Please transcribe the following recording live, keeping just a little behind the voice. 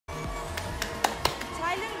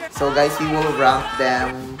So guys, we will rank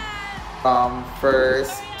them from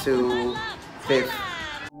first to fifth.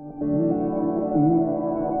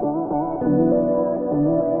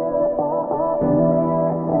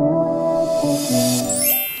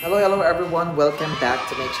 Hello everyone, welcome back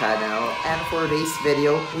to my channel, and for today's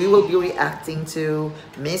video we will be reacting to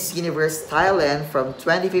Miss Universe Thailand from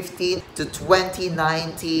 2015 to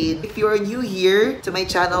 2019. If you are new here to my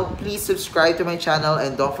channel, please subscribe to my channel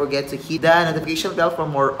and don't forget to hit the notification bell for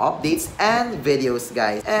more updates and videos,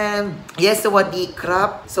 guys. And yes, sawadee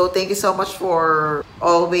krap. So thank you so much for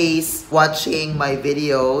always watching my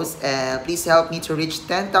videos, and please help me to reach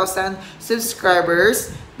 10,000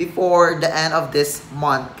 subscribers before the end of this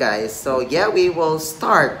month, guys. So yeah, we will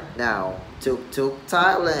start now. Tuk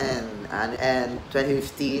Thailand and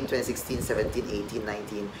 2015, 2016, 17, 18,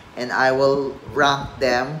 19, and I will rank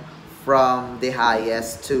them from the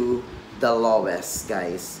highest to the lowest,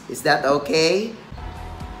 guys. Is that okay?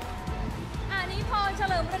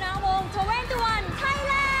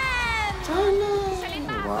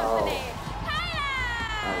 Thailand. Wow.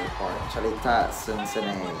 Chalita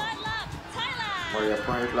Sunsane. Maria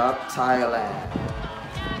Point Love, Thailand.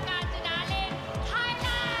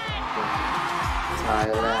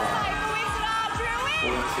 Thailand.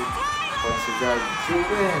 Consider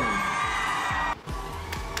Juwin.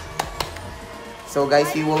 So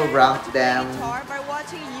guys, we will rank them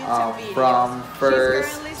from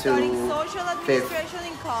first to fifth.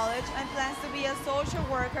 In college and plans to be a social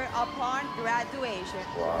worker upon graduation.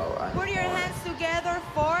 Wow. Put your hands together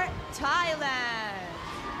for Thailand.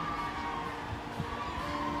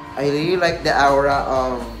 I really like the aura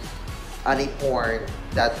of Porn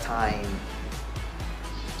that time.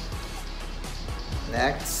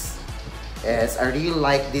 Next is, I really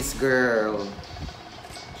like this girl.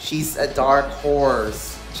 She's a dark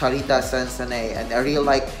horse, Charita Sansane, and I really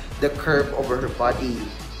like the curve over her body.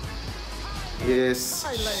 Yes,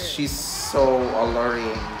 she's so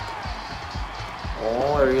alluring.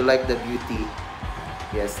 Oh, I really like the beauty.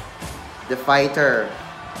 Yes, the fighter.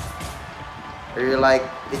 I really like,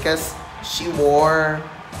 because she wore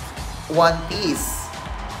one piece.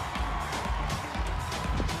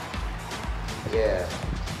 Yeah.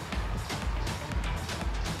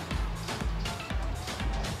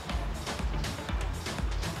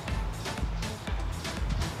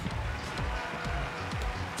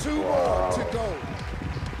 Two more to go.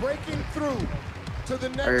 Breaking through to the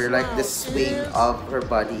next I really like the round swing is of her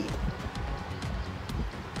body.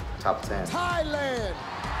 Top 10. Thailand.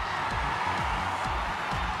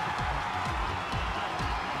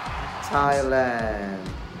 Thailand.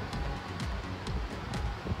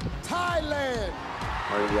 Thailand.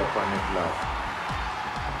 Maria Point Love.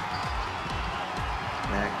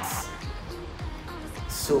 Next.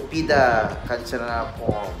 Supida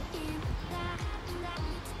Kanchanapong.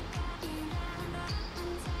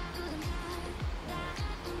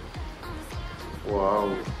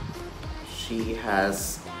 Wow. She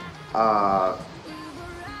has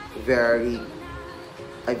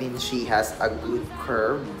she has a good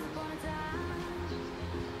curve.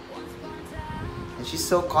 And she's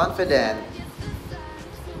so confident.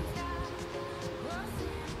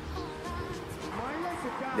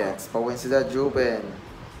 That's Pawensida Juben.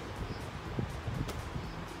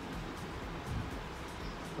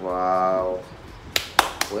 Wow.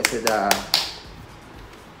 Pawensida.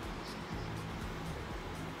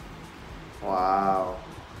 Wow.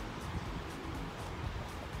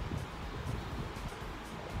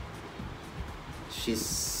 She's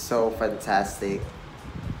so fantastic.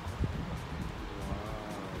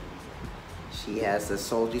 She has a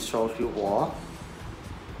salty walk.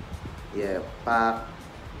 Yeah, back.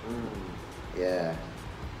 Yeah.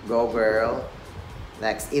 Go girl.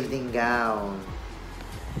 Next, evening gown.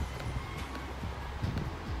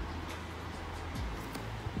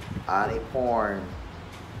 Porn.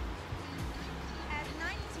 At 19,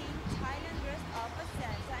 Thailand dressed up as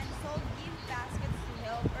Santa and sold gift baskets to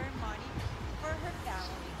help earn money for her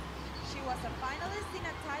family. She was a finalist in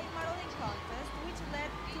a Thai modeling contest, which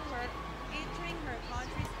led to her entering her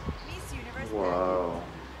country's Miss Universe. Wow.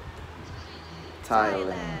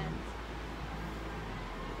 Thailand.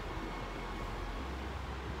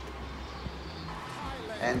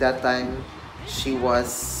 And that time, she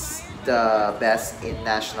was the best in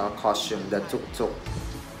national costume, the tuk-tuk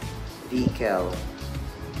vehicle.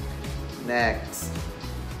 Next,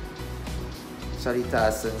 Sarita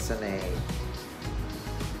Sansane.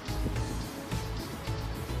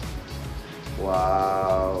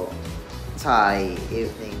 Wow. Thai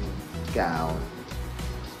evening gown.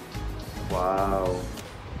 Wow.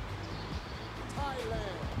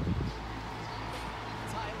 Thailand,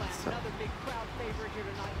 another big crowd favorite here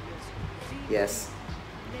tonight is Yes.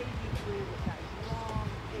 navy blue with that long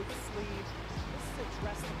big sleeve. This is a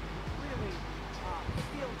dress that really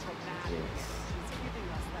feel dramatic. Yes. It's giving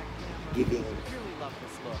us that glamour. Giving. Really love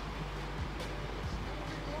this look.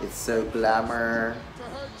 It's so glamour.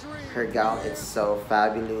 Her gown is so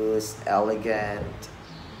fabulous, elegant.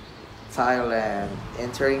 Thailand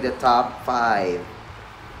entering the top 5.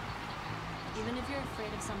 Even if you're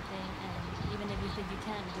afraid of something and even if you think you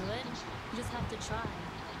can't do it, you just have to try.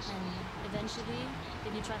 And eventually,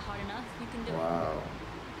 if you try hard enough, you can do it. Wow.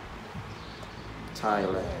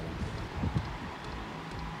 Thailand.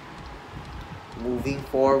 Moving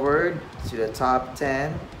forward to the top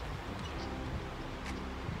 10.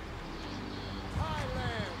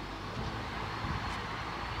 Thailand.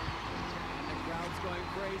 And the crowd's going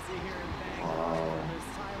crazy here in Bangkok. Wow. There's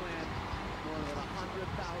Thailand. More than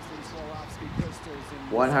 100,000 Swarovski crystals in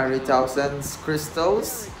 100,000 crystals.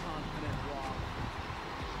 Very confident walk.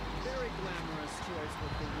 Very glamorous choice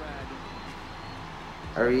with the red.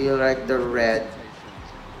 I really like the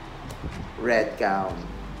red gown.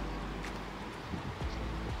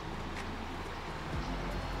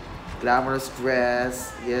 Glamorous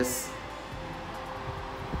dress, yes.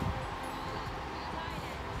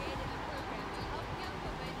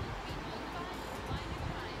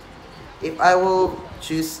 If I will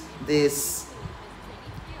choose these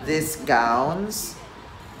gowns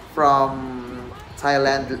from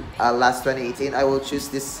Thailand last 2018, I will choose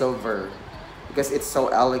this silver because it's so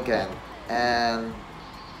elegant, and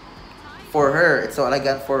for her, it's so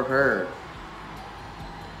elegant for her.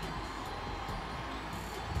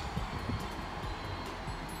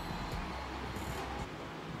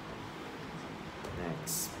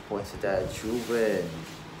 Next, point to that Juven.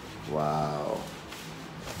 Wow.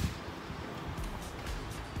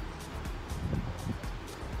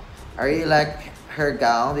 I really like her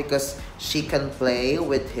gown because she can play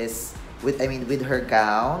with with her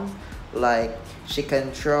gown. Like she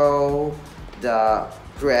can throw the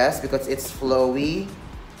dress because it's flowy.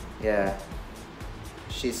 Yeah.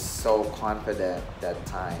 She's so confident that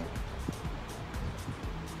time.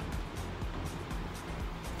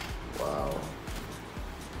 Wow.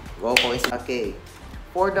 Well, boys, okay.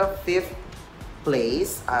 For the 5th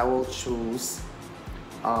place, I will choose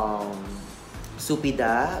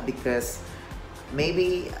Supida because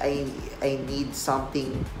maybe I need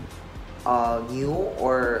something new,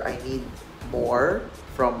 or I need more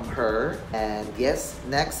from her. And yes,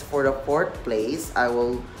 next for the 4th place, I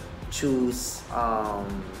will choose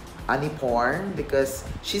Aniporn because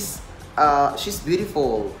she's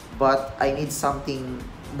beautiful, but I need something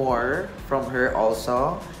more from her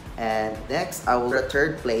also. And next, I will, for the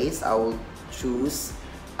 3rd place, I will choose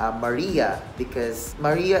Maria because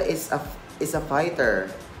Maria is a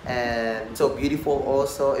fighter and so beautiful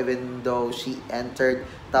also, even though she entered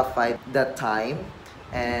top 5 that time.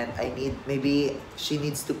 And maybe she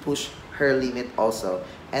needs to push her limit also.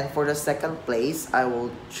 And for the 2nd place, I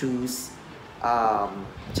will choose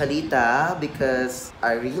Chalita because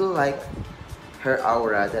I really like her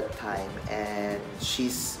aura that time, and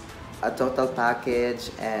she's a total package,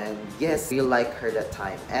 and yes, we like her that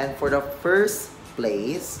time. And for the 1st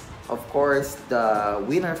place, of course, the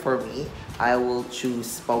winner for me, I will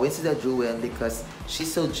choose Pawinsida Juwen because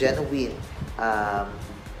she's so genuine. I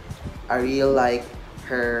really like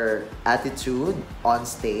her attitude on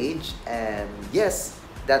stage, and yes,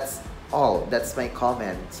 that's all. That's my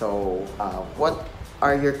comment. So what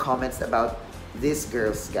are your comments about these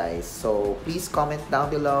girls, guys? So please comment down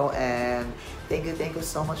below, and thank you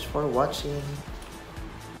so much for watching.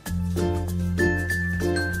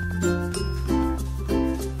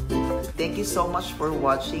 Thank you so much for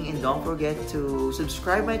watching, and don't forget to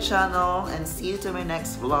subscribe my channel, and see you to my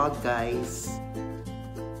next vlog, guys.